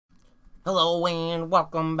Hello and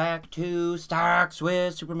welcome back to Stocks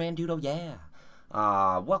with Superman Dude. Oh yeah.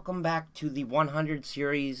 Welcome back to the 100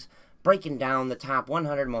 series, breaking down the top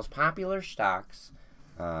 100 most popular stocks.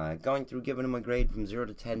 Going through giving them a grade from 0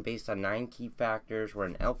 to 10 based on 9 key factors. We're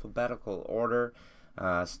in alphabetical order.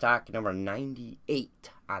 Stock number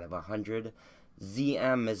 98 out of 100.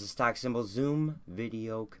 ZM is the stock symbol. Zoom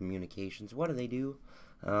Video Communications. What do they do?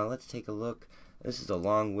 Let's take a look. This is a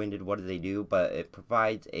long-winded what do they do, but it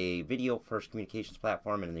provides a video-first communications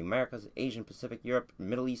platform in the Americas, Asian, Pacific, Europe,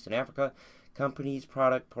 Middle East, and Africa. Company's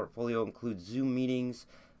product portfolio includes Zoom meetings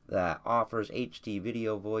that offers HD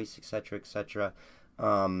video, voice, etc., etc.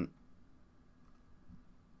 I'm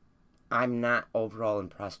not overall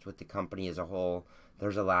impressed with the company as a whole.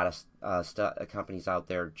 There's a lot of companies out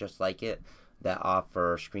there just like it that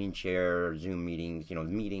offer screen share, Zoom meetings,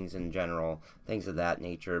 meetings in general, things of that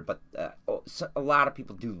nature. But a lot of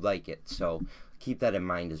people do like it, so keep that in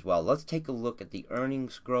mind as well. Let's take a look at the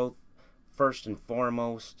earnings growth first and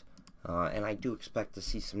foremost. And I do expect to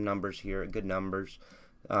see some numbers here, good numbers.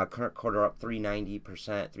 Current quarter up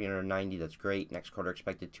 390%, 390, that's great. Next quarter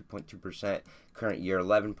expected 2.2%. Current year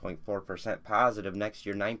 11.4% positive. Next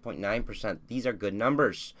year 9.9%. These are good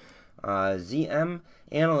numbers. ZM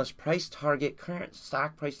analyst price target, current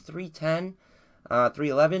stock price 310,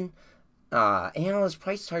 311. Analyst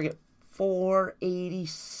price target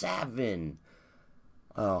 487.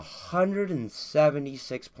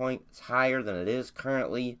 176 points higher than it is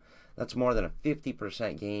currently. That's more than a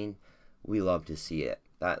 50% gain. We love to see it.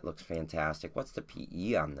 That looks fantastic. What's the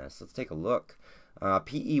PE on this? Let's take a look.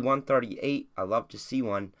 PE 138. I love to see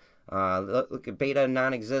one. Look at beta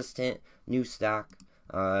non-existent. New stock.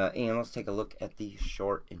 And let's take a look at the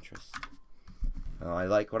short interest. I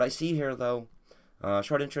like what I see here, though.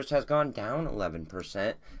 Short interest has gone down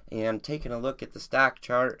 11%. And taking a look at the stock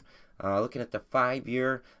chart, looking at the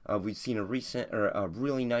 5-year, we've seen a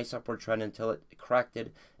really nice upward trend until it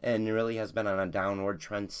corrected, and it really has been on a downward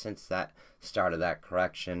trend since that start of that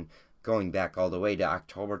correction, going back all the way to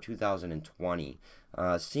October 2020.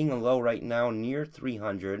 Seeing a low right now near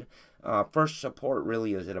 300. First support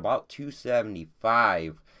really is at about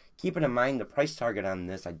 275. Keeping in mind the price target on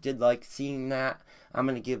this, I did like seeing that. I'm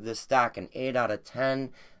going to give this stock an 8 out of 10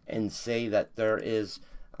 and say that there is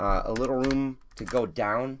a little room to go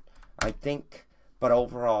down, I think. But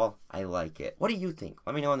overall, I like it. What do you think?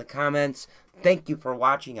 Let me know in the comments. Thank you for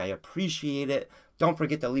watching. I appreciate it. Don't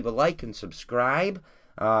forget to leave a like and subscribe.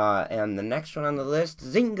 And the next one on the list,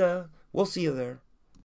 Zynga. We'll see you there.